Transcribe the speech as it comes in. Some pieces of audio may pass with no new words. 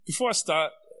Before I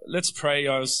start, let's pray.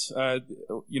 I was,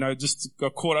 just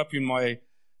got caught up in my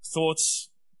thoughts,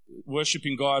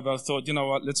 worshiping God, but I thought, you know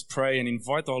what, let's pray and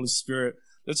invite the Holy Spirit.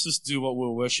 Let's just do what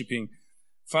we're worshiping.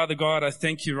 Father God, I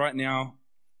thank you right now.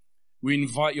 We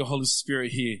invite your Holy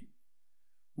Spirit here.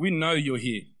 We know you're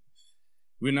here.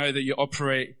 We know that you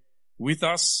operate with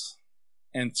us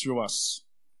and through us.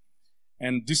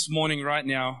 And this morning right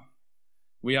now,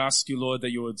 we ask you, Lord,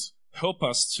 that you would help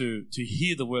us to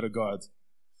hear the word of God.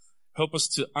 Help us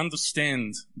to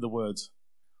understand the word.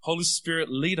 Holy Spirit,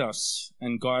 lead us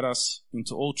and guide us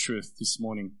into all truth this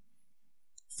morning.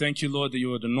 Thank you, Lord, that you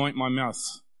would anoint my mouth,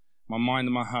 my mind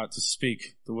and my heart to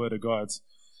speak the word of God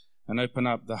and open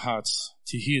up the hearts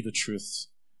to hear the truth.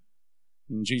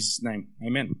 In Jesus' name,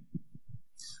 amen.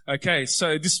 Okay,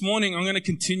 so this morning I'm going to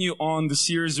continue on the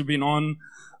series we've been on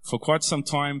for quite some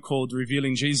time called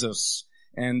Revealing Jesus.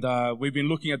 And we've been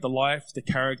looking at the life, the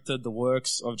character, the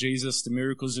works of Jesus, the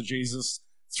miracles of Jesus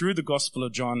through the Gospel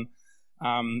of John.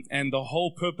 And the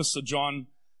whole purpose of John,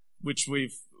 which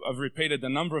I've repeated a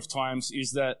number of times,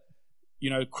 is that,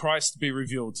 Christ be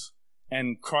revealed.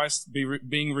 And Christ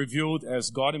being revealed as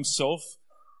God himself,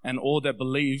 and all that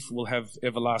believe will have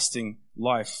everlasting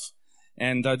life.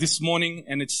 And this morning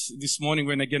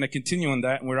we're going to continue on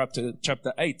that, and we're up to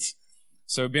chapter 8.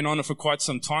 So we've been on it for quite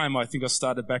some time. I think I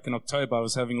started back in October. I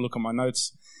was having a look at my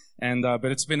notes, and but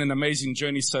it's been an amazing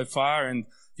journey so far. And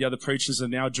the other preachers have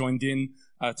now joined in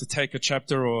to take a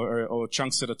chapter or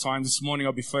chunks at a time. This morning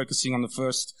I'll be focusing on the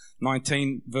first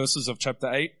 19 verses of chapter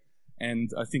 8,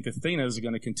 and I think Athena is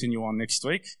going to continue on next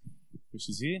week, which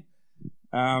is here.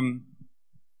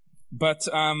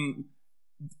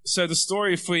 So the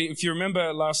story, if you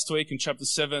remember last week in chapter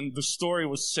 7, the story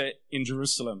was set in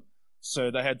Jerusalem.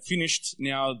 So they had finished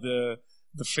now the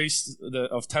feast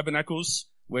of Tabernacles,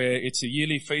 where it's a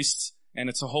yearly feast and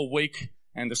it's a whole week,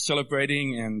 and they're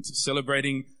celebrating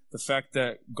the fact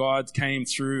that God came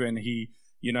through and he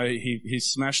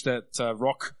smashed that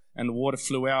rock and the water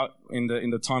flew out in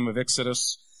the time of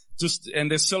Exodus.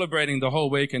 And they're celebrating the whole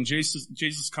week, and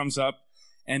Jesus comes up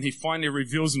and he finally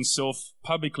reveals himself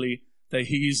publicly that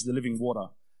he is the living water.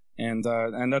 And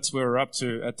that's where we're up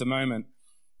to at the moment.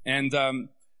 And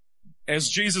as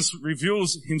Jesus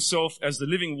reveals himself as the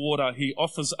living water, he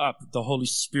offers up the Holy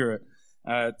Spirit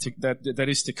that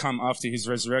is to come after his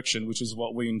resurrection, which is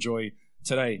what we enjoy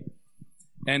today.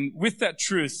 And with that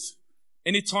truth,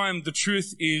 anytime the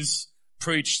truth is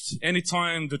preached,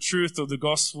 anytime the truth of the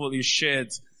gospel is shared,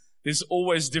 there's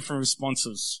always different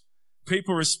responses.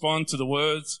 People respond to the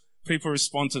words, people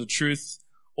respond to the truth,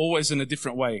 always in a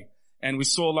different way. And we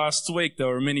saw last week there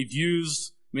were many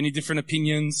views, many different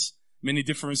opinions, many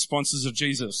different responses of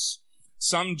Jesus.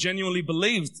 Some genuinely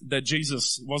believed that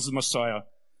Jesus was the Messiah.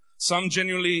 Some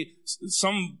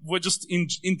were just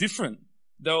indifferent.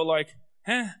 They were like,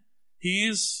 he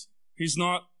is, he's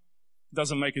not,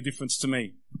 doesn't make a difference to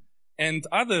me. And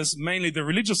others, mainly the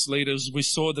religious leaders, we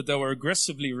saw that they were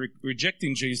aggressively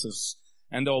rejecting Jesus,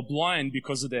 and they were blind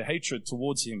because of their hatred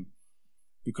towards him.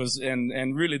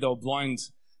 And really they were blind,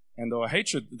 and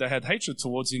they had hatred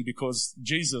towards him because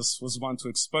Jesus was one to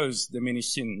expose their many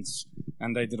sins,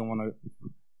 and they didn't want to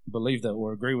believe that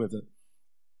or agree with it.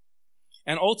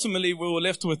 And ultimately we were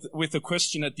left with a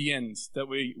question at the end that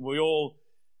we all,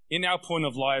 in our point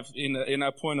of life, in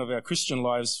our point of our Christian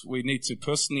lives, we need to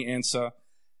personally answer.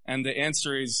 And the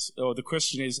answer is, or the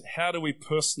question is, how do we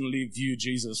personally view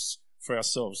Jesus for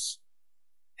ourselves?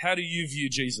 How do you view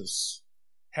Jesus?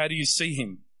 How do you see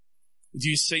him? Do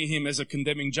you see him as a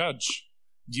condemning judge?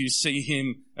 Do you see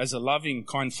him as a loving,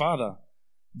 kind father?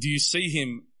 Do you see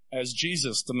him as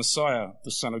Jesus, the Messiah,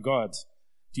 the Son of God?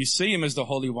 Do you see him as the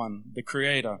Holy One, the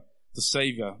Creator, the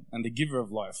Savior, and the Giver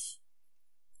of life?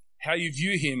 How you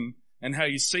view him and how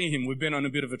you see him, we've been on a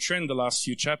bit of a trend the last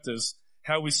few chapters.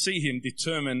 How we see him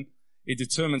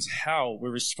determines how we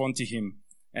respond to him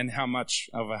and how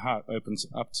much of our heart opens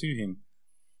up to him.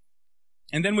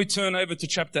 And then we turn over to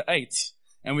chapter 8,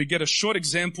 and we get a short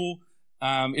example.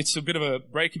 It's a bit of a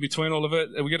break in between all of it.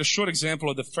 And we get a short example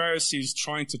of the Pharisees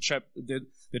trying to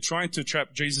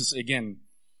trap Jesus again.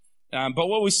 But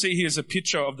what we see here is a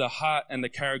picture of the heart and the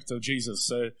character of Jesus.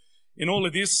 So in all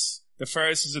of this, the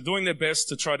Pharisees are doing their best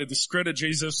to try to discredit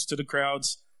Jesus to the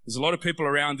crowds. There's a lot of people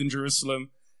around in Jerusalem,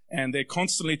 and they're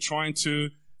constantly trying to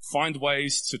find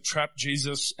ways to trap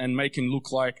Jesus and make him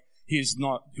look like he is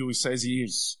not who he says he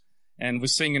is. And we're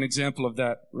seeing an example of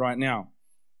that right now.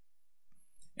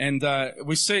 And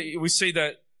we see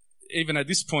that even at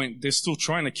this point, they're still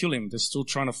trying to kill him. They're still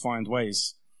trying to find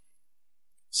ways.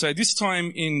 So this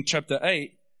time in chapter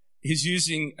 8, he's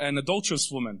using an adulterous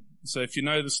woman. So if you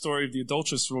know the story of the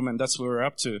adulterous woman, that's where we're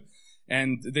up to.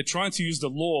 And they're trying to use the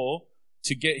law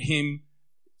to get him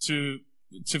to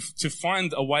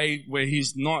find a way where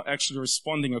he's not actually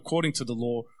responding according to the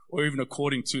law or even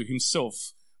according to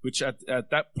himself, which at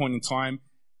that point in time,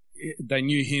 they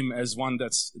knew him as one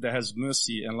that has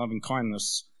mercy and loving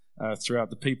kindness throughout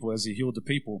the people as he healed the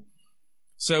people.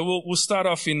 So we'll start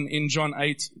off in John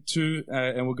 8:2,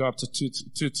 and we'll go up to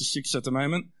 2 to 6 at the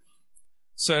moment.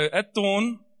 So at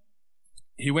dawn,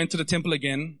 he went to the temple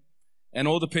again, and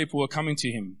all the people were coming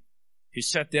to him. He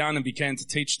sat down and began to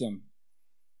teach them.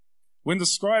 When the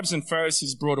scribes and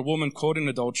Pharisees brought a woman caught in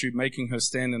adultery, making her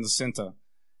stand in the center,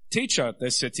 "Teacher," they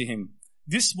said to him,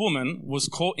 "this woman was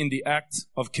caught in the act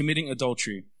of committing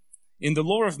adultery. In the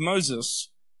law of Moses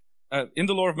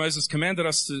commanded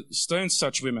us to stone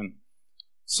such women.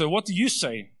 So what do you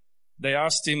say?" They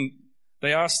asked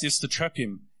this to trap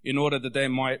him in order that they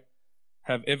might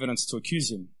have evidence to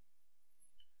accuse him.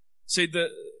 See,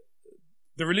 the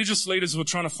religious leaders were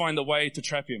trying to find a way to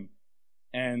trap him.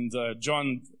 And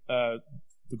John, the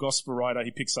gospel writer,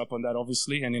 he picks up on that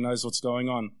obviously, and he knows what's going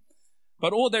on.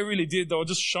 But all they really did, they were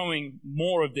just showing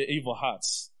more of their evil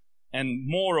hearts and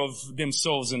more of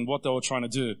themselves and what they were trying to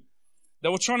do. They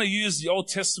were trying to use the Old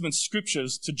Testament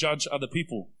scriptures to judge other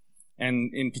people,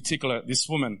 and in particular this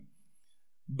woman.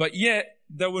 But yet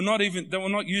they were not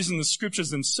using the scriptures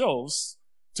themselves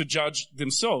to judge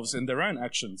themselves and their own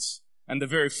actions, and the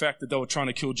very fact that they were trying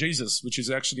to kill Jesus, which is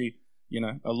actually,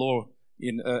 a law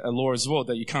as well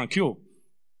that you can't kill.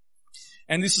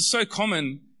 And this is so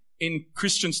common in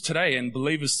Christians today and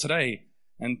believers today,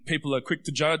 and people are quick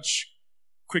to judge,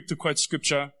 quick to quote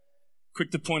scripture, quick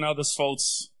to point others'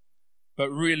 faults, but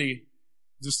really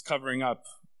just covering up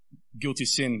guilty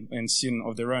sin and sin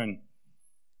of their own.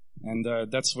 And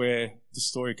that's where the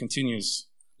story continues.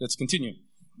 Let's continue.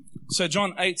 So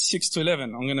John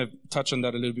 8:6-11, I'm going to touch on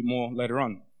that a little bit more later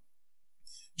on.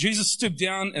 Jesus stooped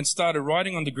down and started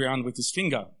writing on the ground with his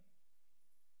finger.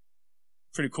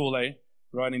 Pretty cool, eh?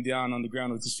 Writing down on the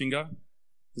ground with his finger.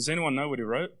 Does anyone know what he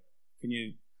wrote?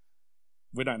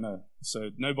 We don't know. So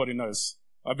nobody knows.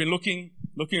 I've been looking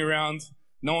around.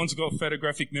 No one's got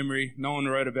photographic memory. No one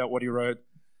wrote about what he wrote.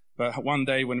 But one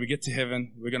day when we get to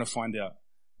heaven, we're going to find out.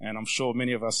 And I'm sure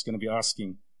many of us are going to be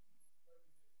asking.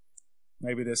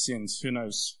 Maybe their sins. Who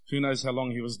knows? Who knows how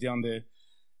long he was down there?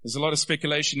 There's a lot of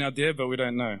speculation out there, but we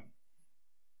don't know.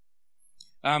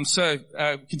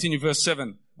 Continue verse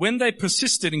 7. When they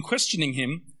persisted in questioning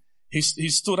him, he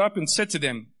stood up and said to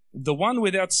them, "The one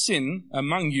without sin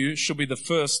among you should be the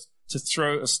first to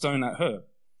throw a stone at her."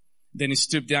 Then he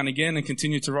stooped down again and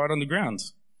continued to write on the ground.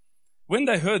 When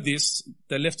they heard this,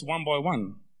 they left one by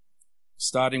one,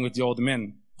 starting with the older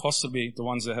men, possibly the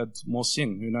ones that had more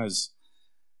sin, who knows.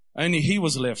 Only he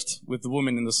was left with the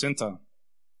woman in the center.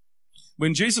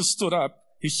 When Jesus stood up,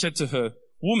 he said to her,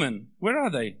 "Woman, where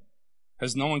are they?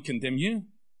 Has no one condemned you?"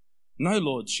 "No,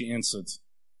 Lord," she answered.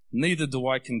 "Neither do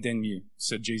I condemn you,"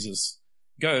 said Jesus.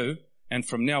 "Go, and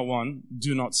from now on,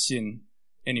 do not sin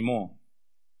anymore."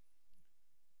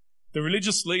 The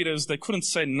religious leaders, they couldn't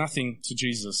say nothing to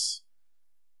Jesus.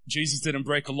 Jesus didn't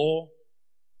break a law.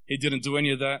 He didn't do any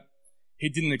of that. He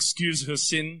didn't excuse her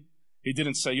sin. He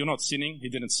didn't say, "You're not sinning." He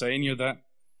didn't say any of that.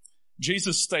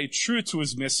 Jesus stayed true to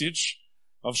his message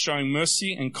of showing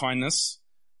mercy and kindness,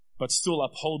 but still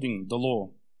upholding the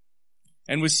law.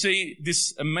 And we see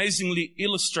this amazingly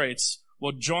illustrates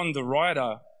what John the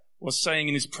writer was saying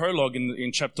in his prologue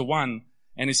in chapter 1.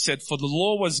 And he said, "For the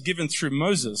law was given through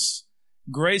Moses,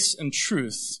 grace and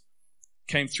truth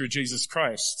came through Jesus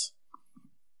Christ."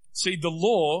 See, the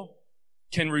law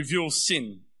can reveal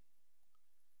sin.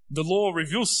 The law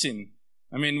reveals sin.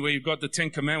 I mean, we've got the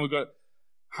 10 Commandments, we've got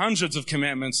hundreds of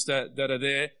commandments that are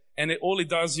there, and all it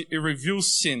does, it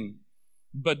reveals sin.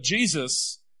 But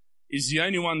Jesus is the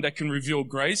only one that can reveal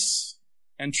grace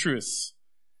and truth.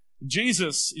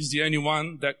 Jesus is the only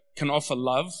one that can offer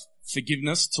love,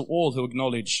 forgiveness to all who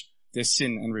acknowledge their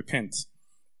sin and repent.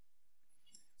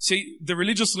 See, the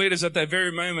religious leaders at that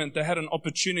very moment, they had an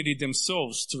opportunity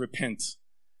themselves to repent.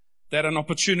 They had an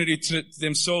opportunity to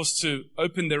themselves to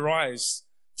open their eyes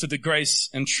to the grace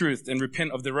and truth and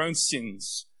repent of their own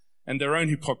sins and their own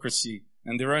hypocrisy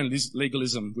and their own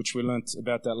legalism, which we learnt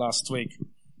about that last week.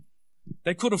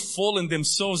 They could have fallen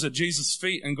themselves at Jesus'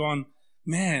 feet and gone,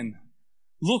 "Man,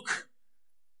 look,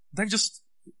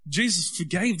 Jesus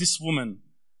forgave this woman,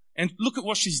 and look at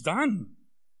what she's done.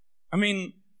 I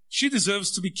mean, she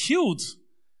deserves to be killed.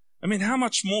 I mean, how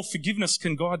much more forgiveness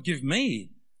can God give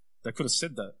me?" They could have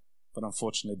said that, but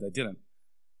unfortunately they didn't.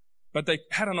 But they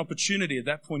had an opportunity at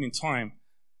that point in time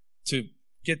to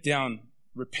get down,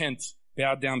 repent,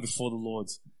 bow down before the Lord,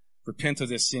 repent of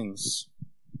their sins.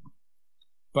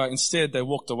 But instead they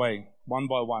walked away one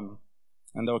by one,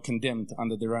 and they were condemned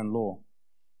under their own law.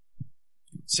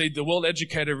 See, the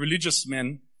well-educated religious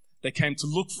men, they came to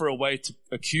look for a way to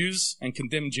accuse and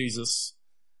condemn Jesus,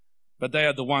 but they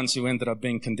are the ones who ended up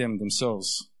being condemned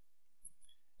themselves.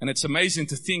 And it's amazing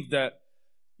to think that,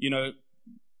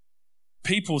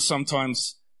 people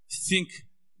sometimes think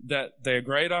that they're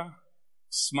greater,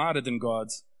 smarter than God,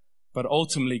 but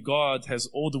ultimately God has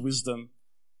all the wisdom,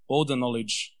 all the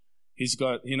knowledge. He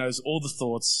knows all the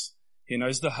thoughts. He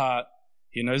knows the heart.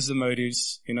 He knows the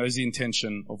motives. He knows the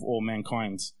intention of all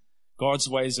mankind. God's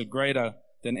ways are greater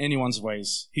than anyone's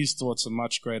ways. His thoughts are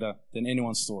much greater than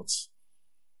anyone's thoughts.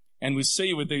 And we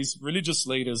see with these religious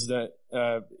leaders that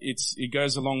it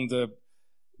goes along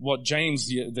what James,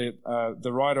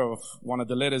 the writer of one of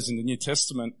the letters in the New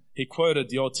Testament, he quoted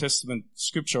the Old Testament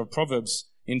scripture of Proverbs.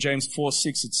 In James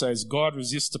 4:6 it says, God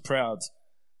resists the proud,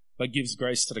 but gives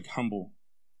grace to the humble.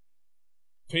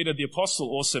 Peter the Apostle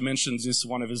also mentions this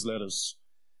in one of his letters.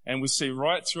 And we see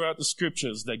right throughout the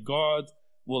scriptures that God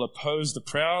will oppose the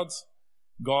proud,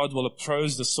 God will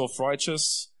oppose the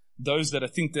self-righteous, those that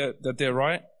think that they're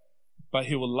right, but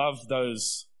he will love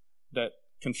those that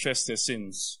confess their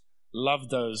sins, love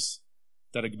those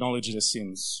that acknowledge their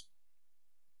sins.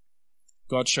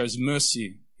 God shows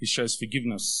mercy, he shows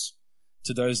forgiveness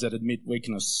to those that admit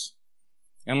weakness.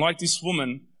 And like this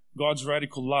woman, God's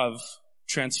radical love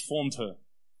transformed her.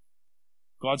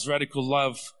 God's radical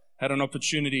love had an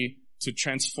opportunity to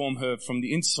transform her from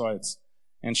the inside,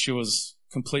 and she was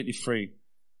completely free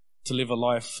to live a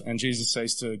life, and Jesus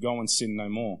says to her, go and sin no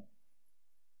more.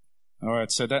 All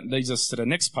right, so that leads us to the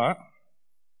next part.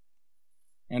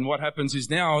 And what happens is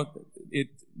now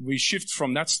we shift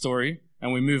from that story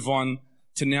and we move on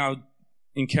to now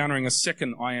encountering a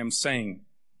second I am saying.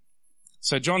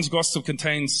 So John's gospel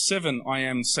contains 7 I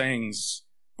am sayings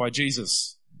by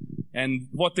Jesus. And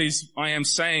what these I am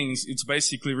sayings, it's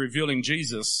basically revealing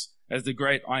Jesus as the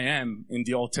great I am in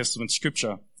the Old Testament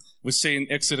scripture. We see in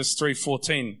Exodus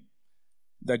 3:14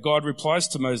 that God replies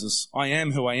to Moses, I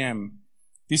am who I am.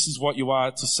 This is what you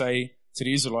are to say to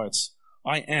the Israelites.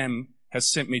 I am has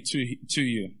sent me to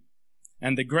you.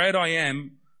 And the great I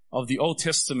am of the Old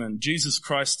Testament, Jesus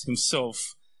Christ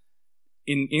himself,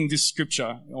 in this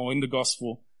scripture or in the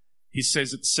gospel, he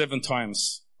says it 7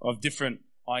 times of different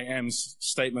I am's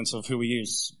statements of who he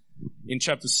is. In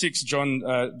chapter 6, John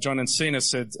and Cena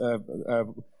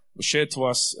shared to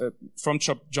us from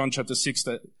John chapter 6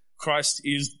 that Christ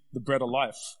is the bread of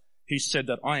life. He said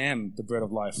that I am the bread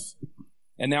of life.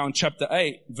 And now in chapter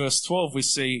 8, verse 12, we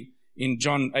see in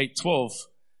John 8:12,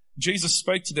 Jesus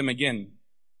spoke to them again.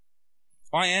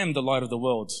 I am the light of the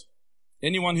world.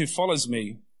 Anyone who follows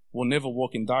me will never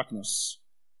walk in darkness,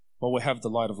 but will have the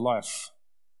light of life.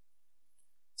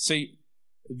 See,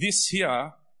 this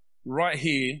here, right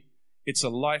here, it's a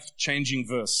life-changing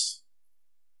verse.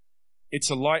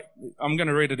 I'm going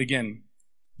to read it again.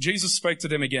 Jesus spoke to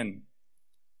them again.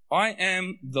 I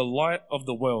am the light of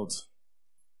the world.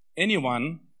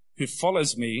 Anyone who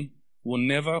follows me will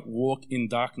never walk in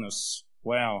darkness.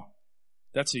 Wow,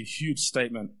 that's a huge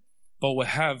statement. But will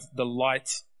have the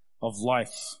light of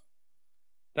life.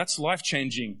 That's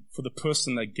life-changing for the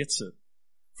person that gets it,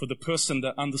 for the person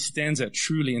that understands it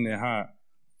truly in their heart.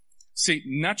 See,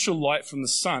 natural light from the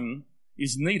sun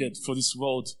is needed for this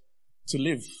world to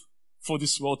live, for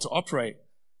this world to operate.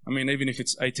 I mean, even if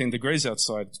it's 18 degrees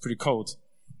outside, it's pretty cold.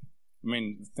 I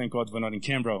mean, thank God we're not in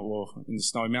Canberra or in the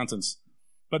snowy mountains.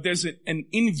 But there's an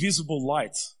invisible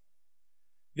light.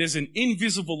 There's an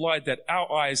invisible light that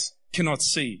our eyes cannot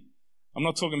see. I'm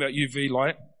not talking about UV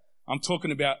light. I'm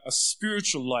talking about a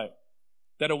spiritual light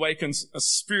that awakens a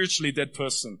spiritually dead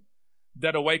person,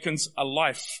 that awakens a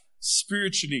life,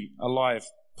 spiritually alive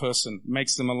person,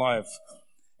 makes them alive.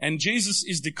 And Jesus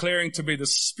is declaring to be the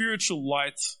spiritual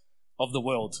light of the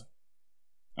world.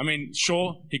 I mean,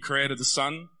 sure, he created the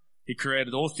sun, he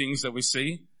created all things that we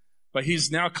see, but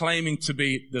he's now claiming to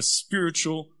be the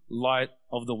spiritual light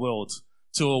of the world,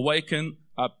 to awaken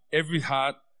up every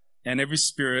heart and every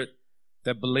spirit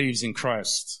that believes in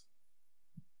Christ.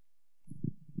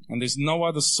 And there's no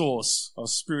other source of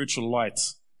spiritual light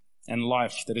and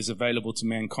life that is available to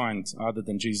mankind other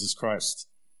than Jesus Christ.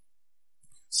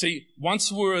 See,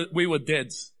 once we were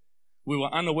dead, we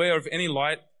were unaware of any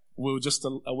light. We were just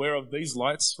aware of these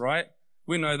lights, right?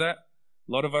 We know that.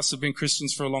 A lot of us have been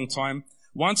Christians for a long time.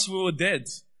 Once we were dead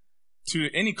to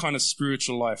any kind of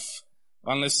spiritual life,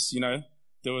 unless,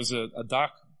 there was a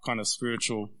dark kind of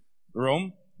spiritual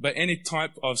realm, but any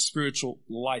type of spiritual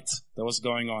light that was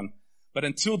going on. But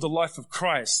until the life of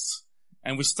Christ,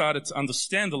 and we started to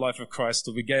understand the life of Christ,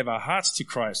 that we gave our hearts to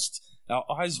Christ, our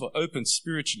eyes were opened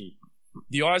spiritually.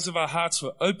 The eyes of our hearts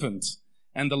were opened,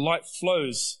 and the light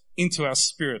flows into our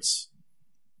spirits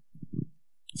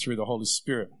through the Holy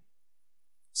Spirit.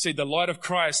 See, the light of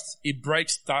Christ, it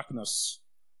breaks darkness.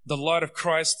 The light of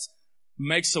Christ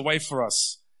makes a way for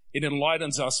us. It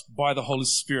enlightens us by the Holy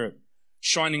Spirit,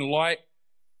 shining light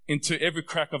into every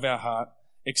crack of our heart,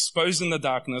 exposing the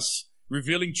darkness,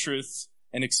 revealing truth,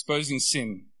 and exposing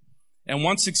sin. And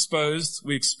once exposed,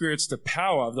 we experience the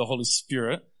power of the Holy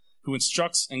Spirit, who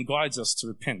instructs and guides us to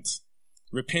repent,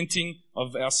 repenting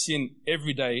of our sin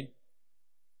every day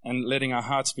and letting our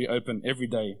hearts be open every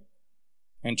day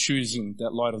and choosing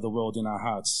that light of the world in our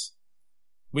hearts.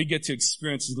 We get to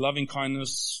experience His loving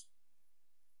kindness,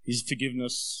 His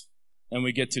forgiveness, and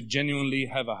we get to genuinely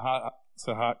have a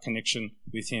heart-to-heart connection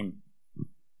with Him.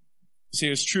 See,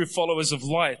 as true followers of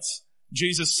light,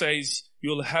 Jesus says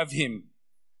you'll have Him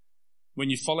when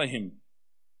you follow Him.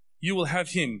 You will have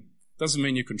Him. Doesn't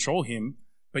mean you control Him,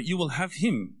 but you will have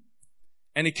Him.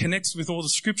 And it connects with all the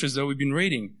scriptures that we've been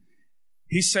reading.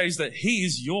 He says that He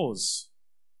is yours,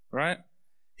 right?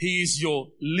 He is your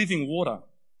living water.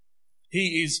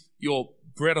 He is your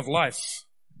bread of life.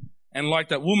 And like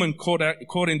that woman caught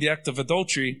in the act of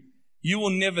adultery, you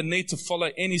will never need to follow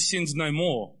any sins no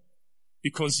more,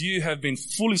 because you have been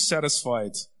fully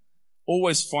satisfied,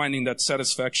 always finding that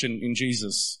satisfaction in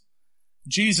Jesus.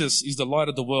 Jesus is the light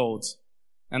of the world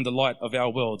and the light of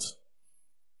our world.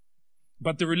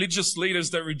 But the religious leaders,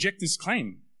 they reject this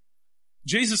claim.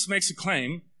 Jesus makes a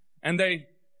claim and they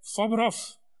fob it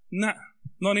off. Nah,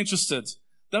 not interested.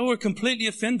 They were completely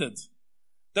offended.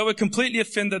 They were completely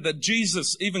offended that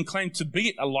Jesus even claimed to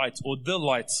be a light or the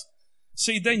light.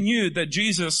 See, they knew that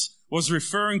Jesus was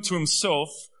referring to Himself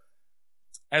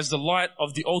as the light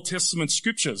of the Old Testament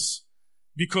scriptures,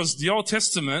 because the Old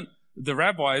Testament, the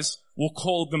rabbis will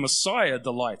call the Messiah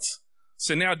the light.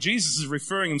 So now Jesus is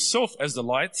referring Himself as the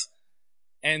light,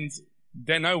 and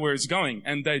they know where He's going,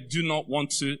 and they do not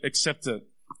want to accept it.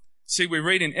 See, we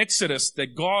read in Exodus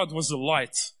that God was a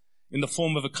light in the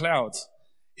form of a cloud.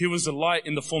 He was a light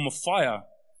in the form of fire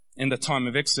in the time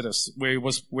of Exodus, where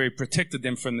He protected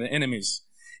them from the enemies.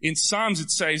 In Psalms,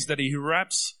 it says that He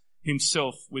wraps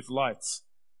Himself with light.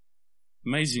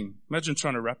 Amazing. Imagine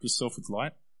trying to wrap yourself with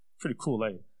light. Pretty cool,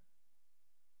 eh?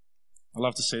 I'd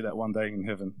love to see that one day in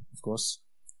heaven, of course.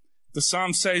 The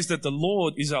Psalm says that the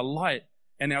Lord is our light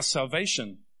and our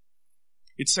salvation.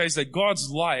 It says that God's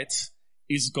light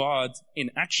is God in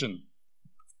action.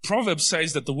 Proverbs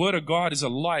says that the Word of God is a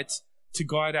light to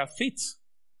guide our feet,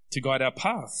 to guide our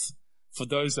path for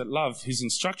those that love His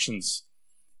instructions.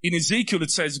 In Ezekiel,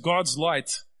 it says God's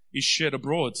light is shed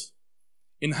abroad.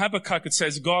 In Habakkuk, it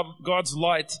says God's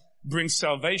light brings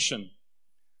salvation.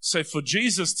 So for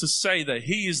Jesus to say that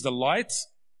He is the light,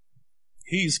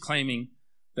 He is claiming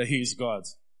that He is God.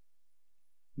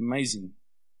 Amazing.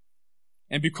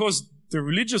 And because the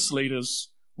religious leaders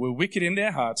were wicked in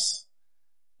their hearts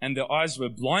and their eyes were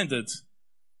blinded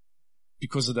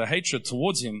because of the hatred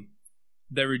towards Him,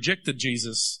 they rejected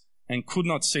Jesus and could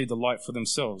not see the light for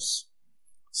themselves.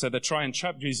 So they try and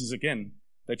trap Jesus again.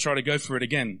 They try to go for it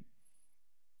again.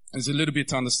 There's a little bit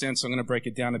to understand, so I'm going to break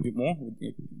it down a bit more.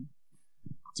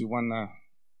 Do one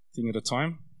thing at a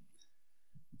time.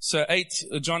 So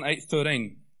John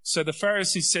 8:13. So the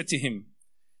Pharisees said to Him,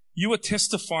 "You are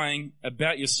testifying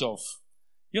about yourself.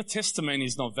 Your testimony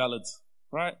is not valid,"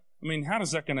 right? I mean, how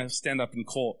is that going to stand up in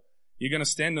court? You're going to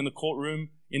stand in the courtroom,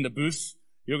 in the booth.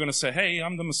 You're going to say, "Hey,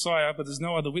 I'm the Messiah," but there's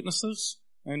no other witnesses.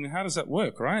 And how does that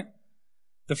work, right?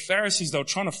 The Pharisees, they were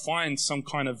trying to find some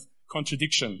kind of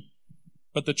contradiction.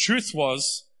 But the truth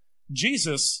was,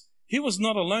 Jesus, He was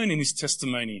not alone in His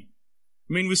testimony.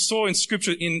 I mean, we saw in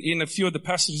scripture in a few of the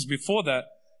passages before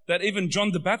that even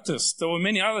John the Baptist, there were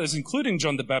many others, including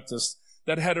John the Baptist,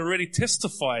 that had already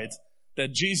testified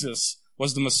that Jesus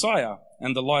was the Messiah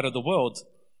and the light of the world.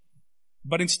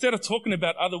 But instead of talking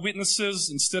about other witnesses,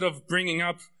 instead of bringing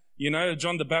up,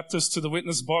 John the Baptist to the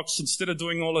witness box, instead of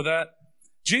doing all of that,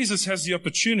 Jesus has the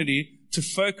opportunity to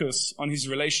focus on His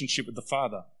relationship with the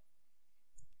Father.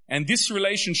 And this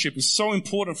relationship is so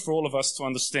important for all of us to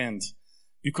understand,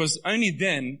 because only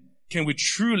then can we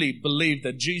truly believe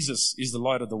that Jesus is the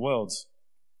light of the world.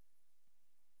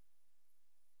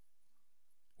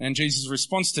 And Jesus'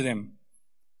 response to them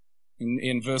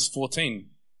in verse 14.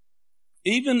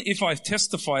 "Even if I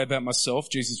testify about myself,"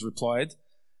 Jesus replied,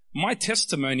 "my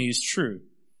testimony is true,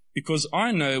 because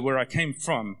I know where I came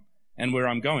from and where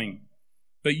I'm going.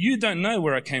 But you don't know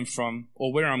where I came from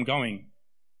or where I'm going."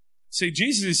 See,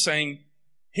 Jesus is saying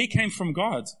He came from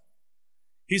God.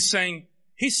 He's saying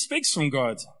He speaks from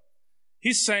God.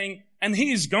 He's saying, and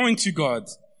He is going to God.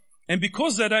 And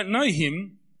because they don't know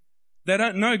Him, They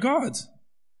don't know God.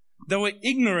 They were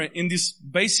ignorant in this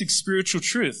basic spiritual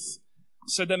truth.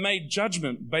 So they made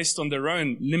judgment based on their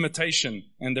own limitation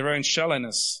and their own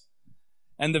shallowness.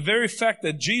 And the very fact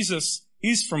that Jesus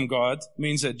is from God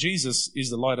means that Jesus is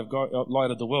the light of God,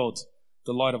 light of the world,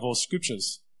 the light of all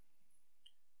scriptures.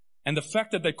 And the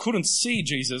fact that they couldn't see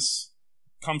Jesus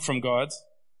come from God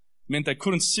meant they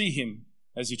couldn't see him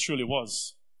as he truly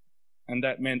was. And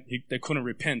that meant they couldn't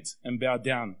repent and bow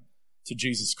down to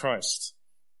Jesus Christ.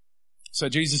 So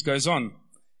Jesus goes on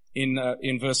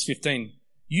in verse 15.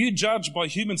 You judge by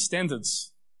human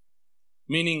standards,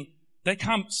 meaning they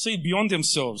can't see beyond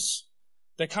themselves.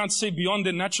 They can't see beyond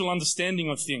their natural understanding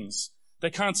of things. They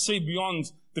can't see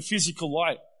beyond the physical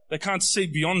light. They can't see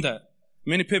beyond that.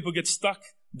 Many people get stuck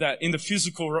that in the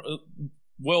physical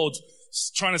world,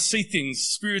 trying to see things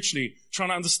spiritually, trying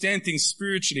to understand things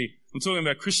spiritually. I'm talking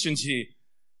about Christians here,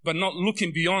 but not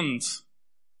looking beyond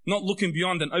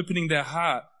and opening their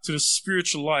heart to the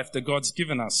spiritual life that God's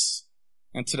given us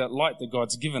and to that light that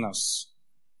God's given us.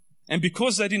 And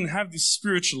because they didn't have this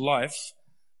spiritual life,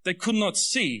 they could not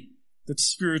see that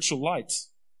spiritual light.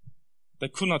 They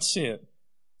could not see it.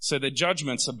 So their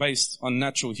judgments are based on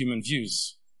natural human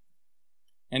views.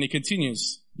 And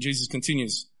Jesus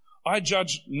continues, I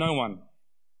judge no one.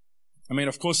 I mean,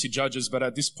 of course he judges, but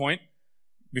at this point,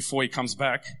 before he comes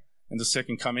back in the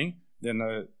second coming,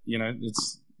 then,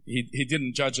 he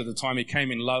didn't judge at the time. He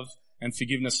came in love and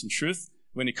forgiveness and truth.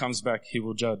 When he comes back, he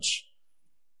will judge.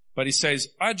 But he says,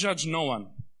 I judge no one.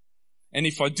 And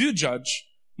if I do judge,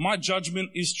 my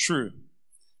judgment is true,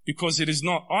 because it is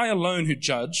not I alone who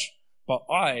judge, but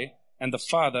I and the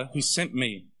Father who sent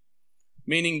me.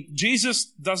 Meaning Jesus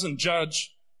doesn't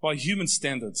judge by human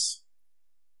standards.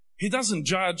 He doesn't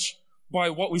judge by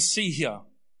what we see here,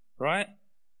 right?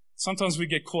 Sometimes we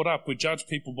get caught up, we judge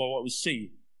people by what we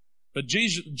see. But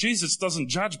Jesus doesn't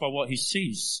judge by what he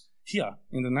sees here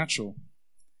in the natural.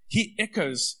 He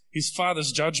echoes his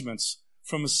Father's judgments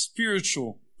from a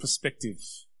spiritual perspective,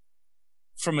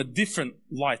 from a different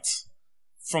light,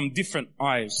 from different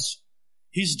eyes.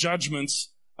 His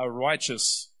judgments are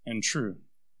righteous and true.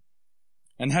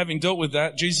 And having dealt with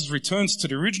that, Jesus returns to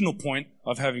the original point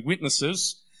of having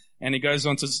witnesses, and he goes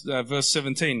on to verse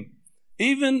 17.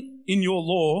 Even in your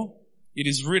law, it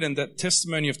is written that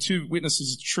testimony of two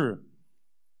witnesses is true.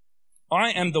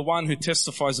 I am the one who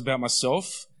testifies about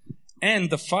myself,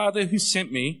 and the Father who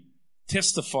sent me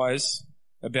testifies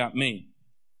about me.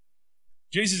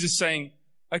 Jesus is saying,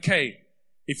 okay,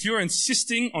 if you're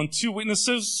insisting on two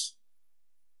witnesses,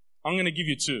 I'm going to give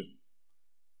you two.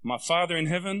 My Father in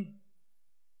heaven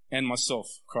and myself,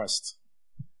 Christ.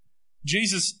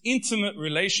 Jesus' intimate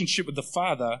relationship with the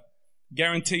Father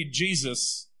guaranteed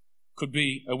Jesus could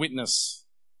be a witness.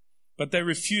 But they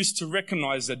refused to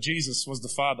recognize that Jesus was the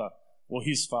Father or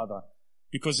his Father.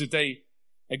 Because if they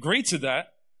agreed to that,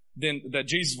 then that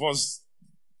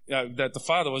that the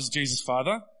Father was Jesus'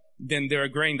 Father, then they're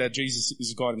agreeing that Jesus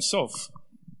is God himself.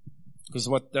 Because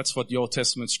that's what the Old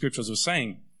Testament scriptures were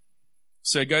saying.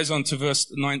 So it goes on to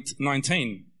verse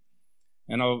 19.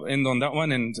 And I'll end on that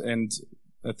one, and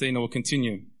Athena will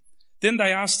continue. Then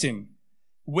they asked him,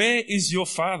 where is your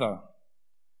Father?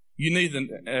 You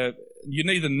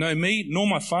neither know me nor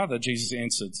my Father, Jesus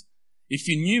answered. If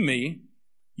you knew me,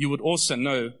 you would also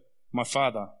know my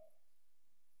Father.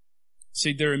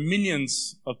 See, there are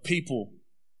millions of people,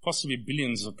 possibly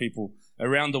billions of people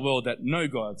around the world that know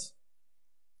God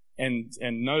and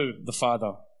know the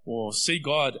Father or see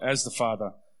God as the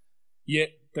Father. Yet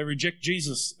they reject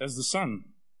Jesus as the Son.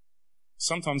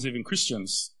 Sometimes even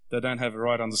Christians, they don't have a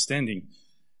right understanding.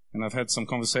 And I've had some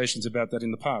conversations about that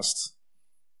in the past.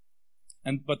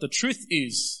 But the truth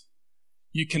is,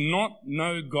 you cannot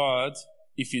know God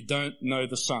if you don't know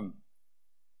the Son.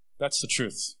 That's the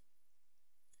truth.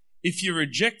 If you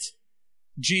reject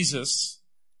Jesus,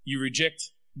 you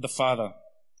reject the Father.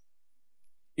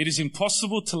 It is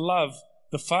impossible to love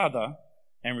the Father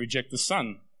and reject the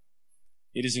Son.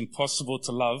 It is impossible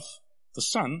to love the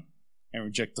Son and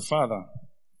reject the Father.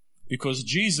 Because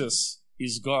Jesus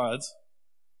is God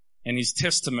and his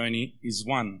testimony is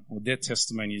one, or their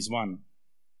testimony is one.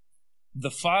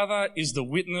 The Father is the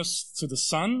witness to the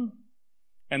Son,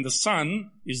 and the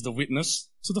Son is the witness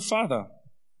to the Father.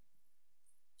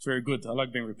 It's very good. I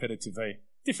like being repetitive, eh?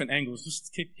 Different angles.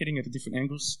 Just keep hitting it at different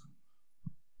angles.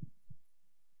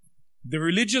 The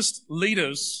religious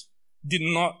leaders did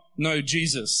not know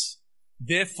Jesus.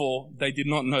 Therefore, they did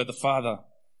not know the Father.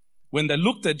 When they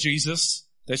looked at Jesus,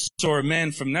 they saw a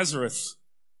man from Nazareth,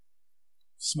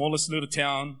 smallest little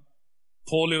town,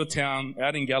 poor little town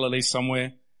out in Galilee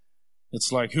somewhere.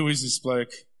 It's like, who is this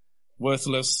bloke?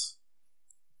 Worthless.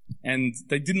 And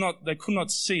they could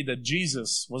not see that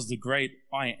Jesus was the great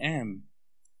I am.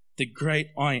 The great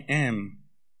I am.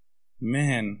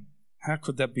 Man, how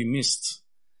could that be missed?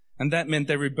 And that meant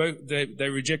they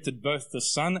rejected both the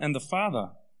Son and the Father.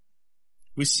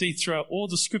 We see throughout all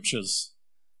the scriptures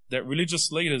that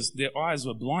religious leaders, their eyes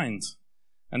were blind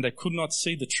and they could not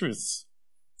see the truth.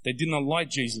 They did not like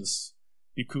Jesus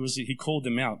because he called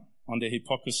them out on their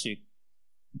hypocrisy.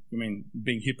 I mean,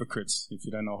 being hypocrites, if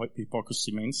you don't know what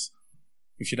hypocrisy means.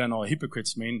 If you don't know what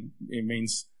hypocrites mean, it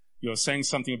means you're saying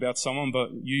something about someone, but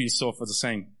you yourself are the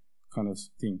same kind of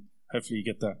thing. Hopefully you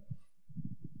get that.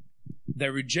 They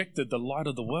rejected the light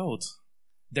of the world.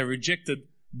 They rejected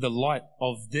the light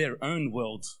of their own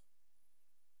world.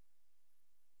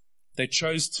 They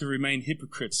chose to remain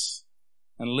hypocrites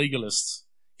and legalists,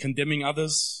 condemning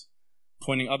others,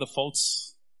 pointing other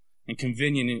faults, and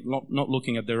conveniently not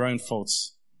looking at their own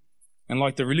faults. And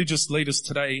like the religious leaders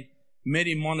today,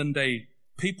 many modern day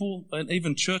people and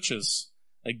even churches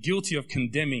are guilty of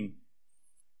condemning,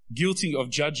 guilty of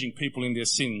judging people in their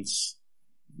sins.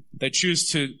 They choose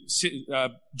to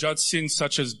judge sins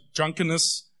such as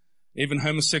drunkenness, even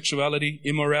homosexuality,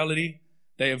 immorality.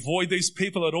 They avoid these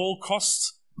people at all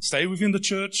costs, stay within the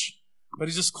church, but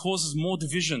it just causes more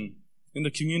division in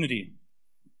the community.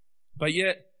 But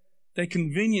yet, they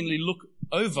conveniently look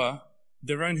over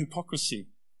their own hypocrisy,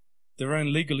 their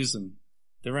own legalism,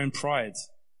 their own pride.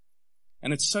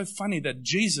 And it's so funny that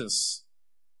Jesus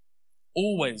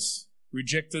always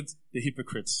rejected the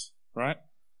hypocrites, right?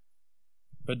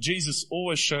 But Jesus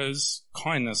always shows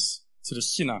kindness to the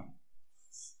sinner.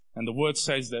 And the word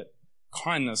says that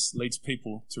kindness leads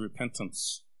people to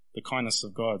repentance. The kindness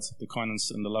of God, the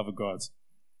kindness and the love of God.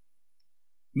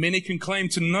 Many can claim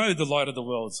to know the light of the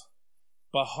world,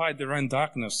 but hide their own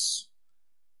darkness.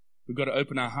 We've got to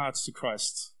open our hearts to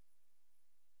Christ.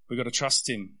 We've got to trust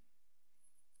Him.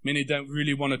 Many don't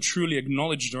really want to truly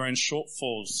acknowledge their own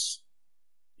shortfalls.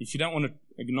 If you don't want to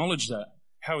acknowledge that,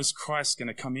 how is Christ going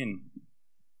to come in?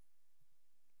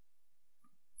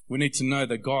 We need to know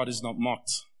that God is not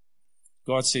mocked.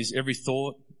 God sees every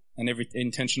thought and every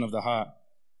intention of the heart.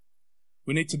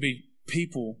 We need to be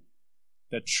people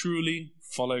that truly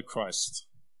follow Christ.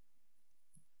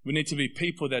 We need to be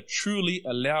people that truly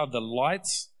allow the light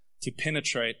to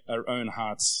penetrate our own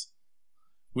hearts.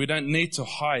 We don't need to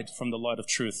hide from the light of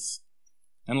truth.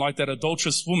 And like that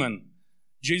adulterous woman,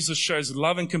 Jesus shows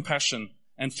love and compassion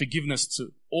and forgiveness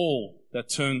to all that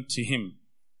turn to Him.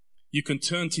 You can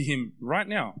turn to Him right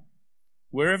now,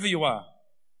 wherever you are.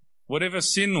 Whatever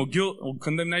sin or guilt or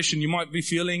condemnation you might be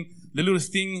feeling, the little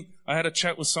thing, I had a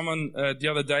chat with someone the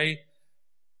other day,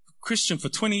 Christian for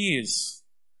 20 years,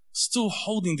 still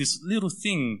holding this little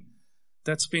thing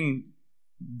that's been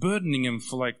burdening him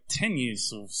for like 10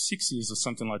 years or 6 years or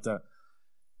something like that.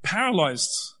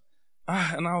 Paralyzed.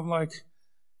 And I'm like,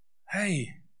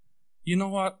 hey, you know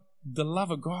what? The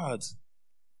love of God,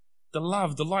 the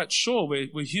love, the light, sure,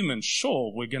 we're human.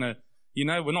 Sure, we're going to,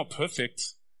 we're not perfect.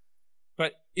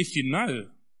 But if you know,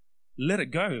 let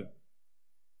it go.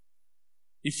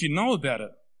 If you know about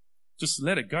it, just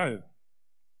let it go.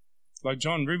 Like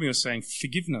John Rubin was saying,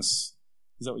 forgiveness.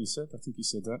 Is that what you said? I think you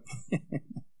said that.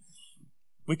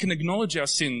 We can acknowledge our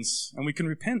sins and we can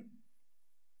repent.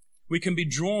 We can be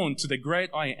drawn to the great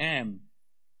I am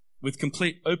with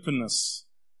complete openness.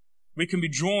 We can be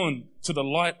drawn to the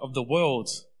light of the world,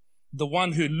 the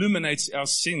one who illuminates our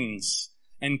sins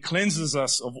and cleanses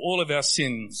us of all of our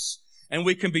sins. And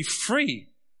we can be free.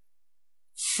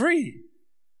 Free.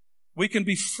 We can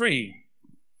be free.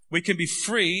 We can be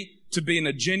free to be in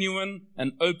a genuine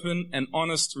and open and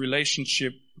honest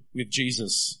relationship with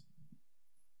Jesus.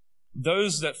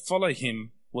 Those that follow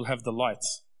Him will have the light.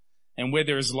 And where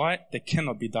there is light, there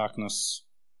cannot be darkness.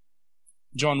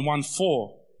 John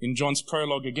 1:4, in John's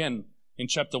prologue again, in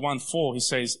chapter 1:4, he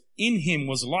says, in Him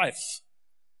was life,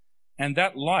 and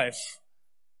that life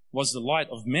was the light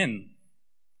of men.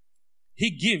 He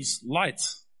gives light.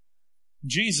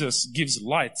 Jesus gives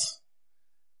light.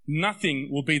 Nothing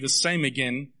will be the same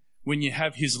again when you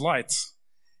have His light.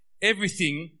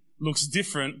 Everything looks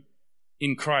different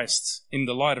in Christ, in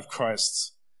the light of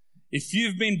Christ. If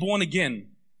you've been born again,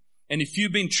 and if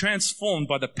you've been transformed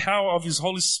by the power of His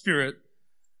Holy Spirit,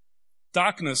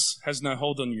 darkness has no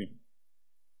hold on you.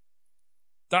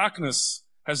 Darkness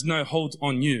has no hold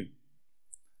on you.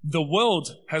 The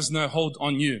world has no hold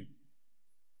on you.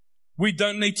 We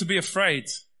don't need to be afraid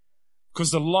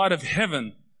because the light of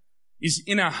heaven is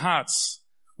in our hearts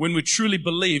when we truly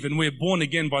believe and we're born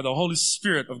again by the Holy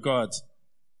Spirit of God.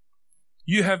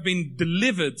 You have been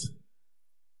delivered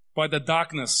by the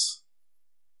darkness.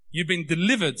 You've been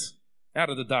delivered out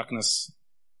of the darkness.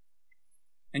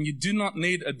 And you do not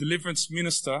need a deliverance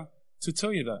minister to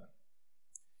tell you that.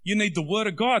 You need the Word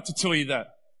of God to tell you that.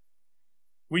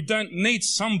 We don't need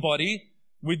somebody.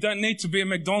 We don't need to be a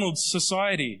McDonald's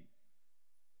society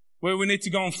where we need to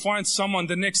go and find someone,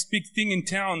 the next big thing in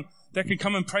town that can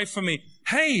come and pray for me.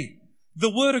 Hey, the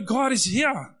Word of God is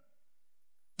here.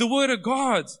 The Word of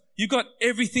God. You got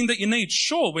everything that you need.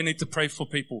 Sure, we need to pray for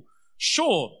people.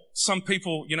 Sure, some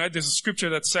people, there's a scripture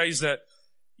that says that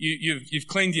you've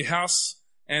cleaned your house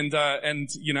and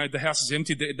the house is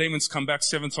empty. The demons come back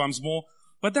 7 times more.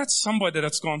 But that's somebody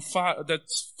that's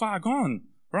far gone,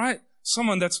 right?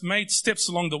 Someone that's made steps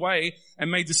along the way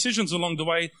and made decisions along the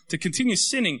way to continue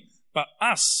sinning. But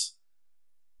us,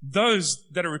 those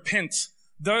that repent,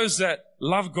 those that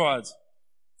love God,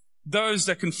 those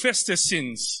that confess their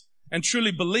sins and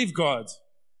truly believe God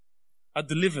are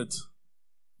delivered.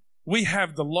 We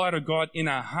have the light of God in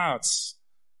our hearts.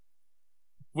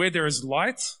 Where there is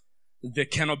light, there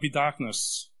cannot be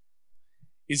darkness.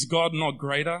 Is God not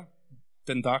greater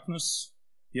than darkness?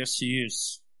 Yes, He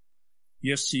is.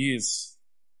 Yes, He is.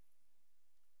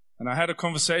 And I had a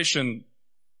conversation,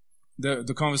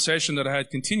 the conversation that I had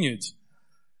continued,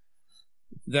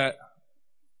 that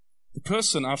the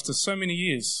person after so many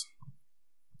years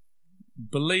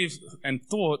believed and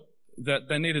thought that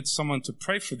they needed someone to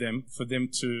pray for them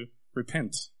to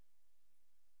repent.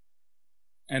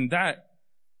 And that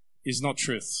is not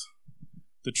truth.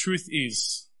 The truth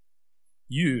is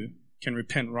you can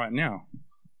repent right now.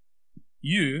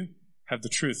 You have the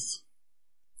truth.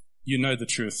 You know the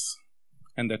truth,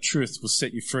 and that truth will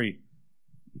set you free.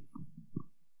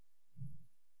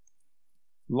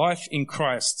 Life in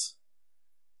Christ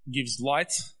gives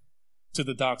light to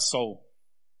the dark soul,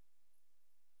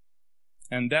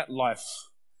 and that life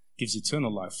gives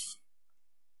eternal life.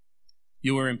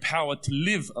 You are empowered to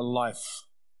live a life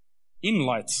in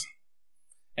light,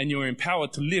 and you are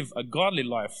empowered to live a godly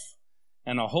life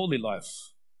and a holy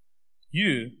life.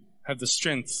 You have the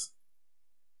strength.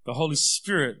 The Holy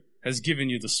Spirit has given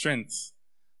you the strength.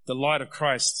 The light of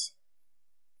Christ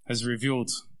has revealed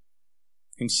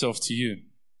Himself to you.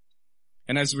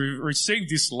 And as we receive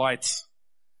this light,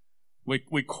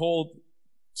 we're called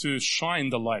to shine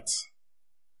the light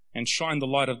and shine the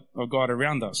light of God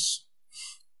around us.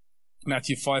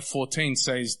 Matthew 5:14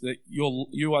 says that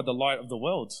you are the light of the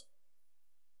world.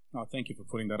 Oh, thank you for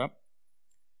putting that up.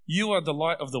 You are the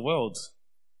light of the world.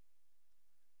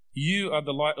 You are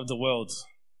the light of the world.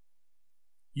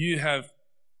 You have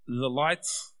the light,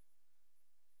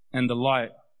 and the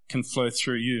light can flow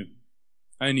through you.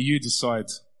 Only you decide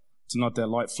to not let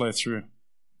light flow through.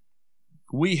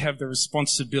 We have the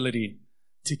responsibility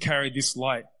to carry this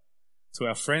light to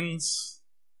our friends,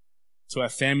 to our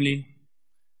family,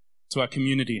 to our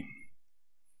community.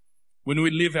 When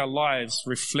we live our lives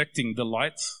reflecting the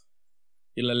light,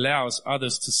 it allows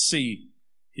others to see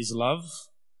His love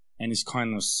and His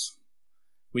kindness.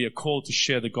 We are called to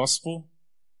share the gospel,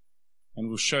 and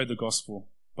we'll show the gospel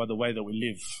by the way that we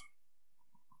live.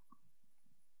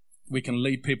 We can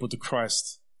lead people to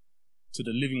Christ, to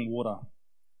the living water,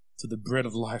 to the bread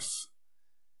of life,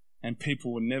 and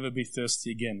people will never be thirsty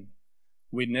again.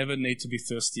 We never need to be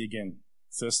thirsty again,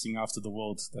 thirsting after the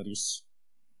world, that is.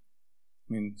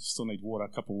 You still need water, a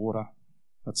cup of water.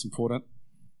 That's important.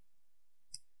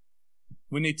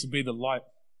 We need to be the light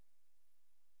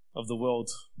of the world.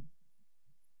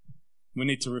 We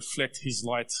need to reflect His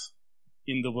light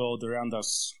in the world around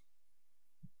us.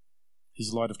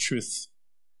 His light of truth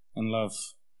and love.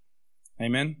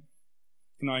 Amen.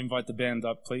 Can I invite the band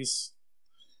up, please?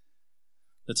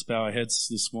 Let's bow our heads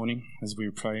this morning as we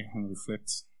pray and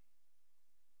reflect.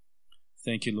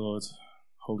 Thank you, Lord.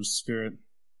 Holy Spirit.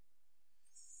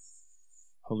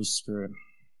 Holy Spirit.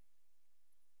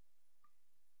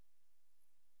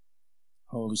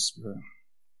 Holy Spirit.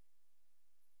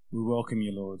 We welcome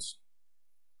you, Lord.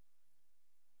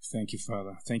 Thank you,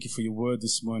 Father. Thank you for your word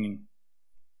this morning.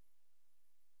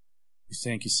 We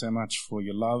thank you so much for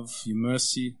your love, your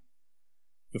mercy,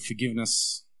 your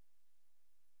forgiveness.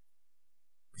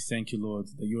 We thank you, Lord,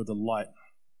 that you are the light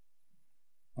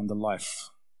and the life.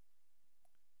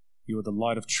 You are the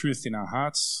light of truth in our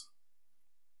hearts,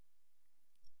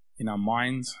 in our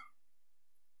mind,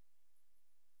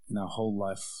 in our whole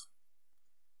life.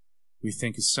 We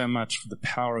thank you so much for the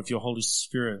power of your Holy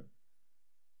Spirit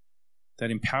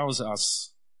that empowers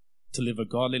us to live a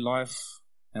godly life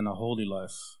and a holy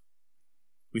life.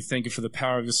 We thank you for the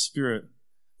power of your Spirit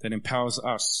that empowers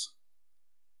us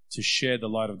to share the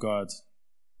light of God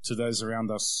to those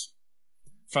around us.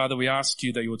 Father, we ask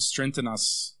you that you would strengthen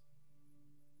us.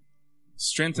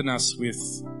 Strengthen us with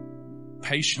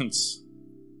patience.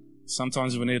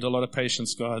 Sometimes we need a lot of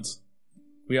patience, God.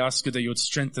 We ask you that you would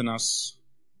strengthen us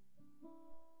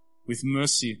with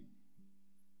mercy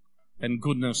and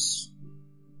goodness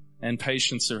and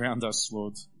patience around us,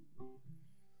 Lord,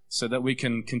 so that we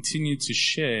can continue to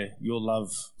share your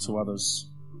love to others.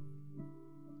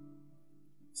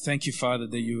 Thank you, Father,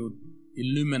 that you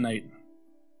illuminate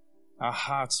our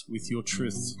hearts with your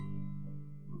truth.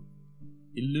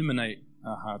 Illuminate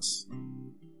our hearts.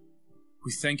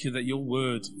 We thank you that your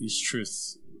word is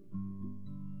truth,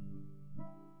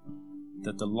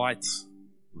 that the light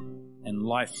and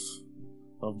life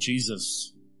of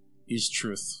Jesus is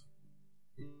truth.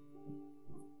 We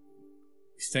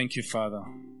thank you, Father.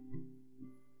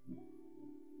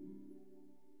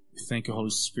 We thank you, Holy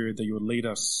Spirit, that you will lead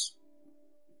us,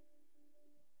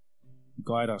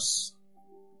 guide us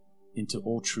into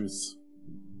all truth.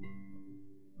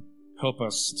 Help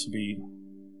us to be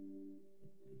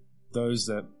those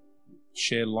that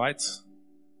share light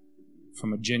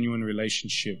from a genuine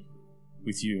relationship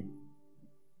with you.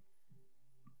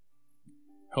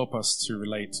 Help us to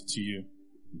relate to you.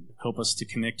 Help us to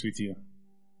connect with you.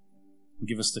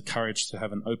 Give us the courage to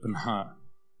have an open heart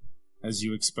as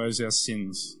you expose our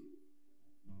sins.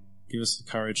 Give us the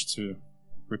courage to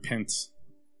repent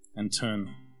and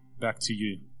turn back to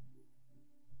you.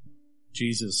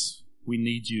 Jesus, we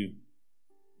need you.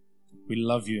 We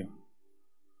love you.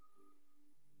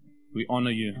 We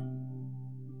honor you.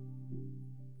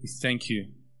 We thank you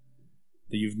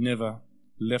that you've never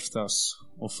left us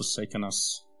or forsaken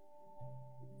us.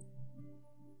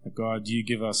 That God, you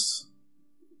give us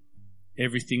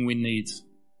everything we need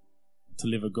to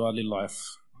live a godly life.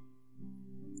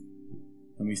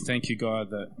 And we thank you, God,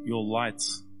 that your light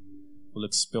will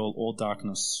expel all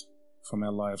darkness from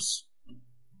our lives.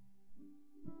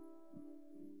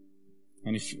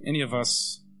 And if any of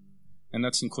us, and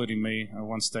that's including me at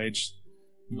one stage,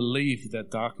 believe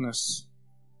that darkness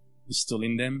is still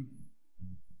in them,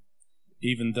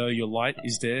 even though your light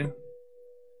is there,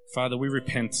 Father, we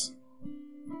repent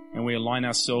and we align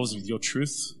ourselves with your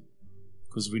truth,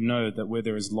 because we know that where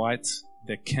there is light,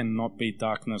 there cannot be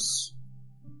darkness.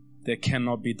 There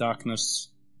cannot be darkness.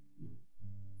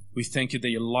 We thank you that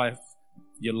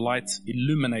your light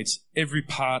illuminates every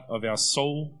part of our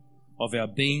soul, of our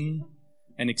being,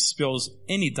 and expels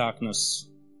any darkness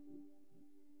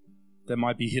that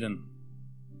might be hidden.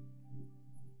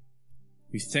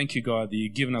 We thank you, God, that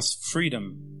you've given us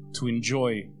freedom to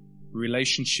enjoy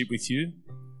relationship with you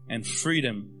and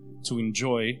freedom to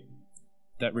enjoy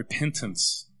that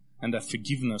repentance and that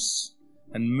forgiveness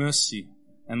and mercy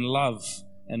and love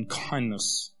and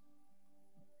kindness.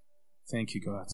 Thank you, God.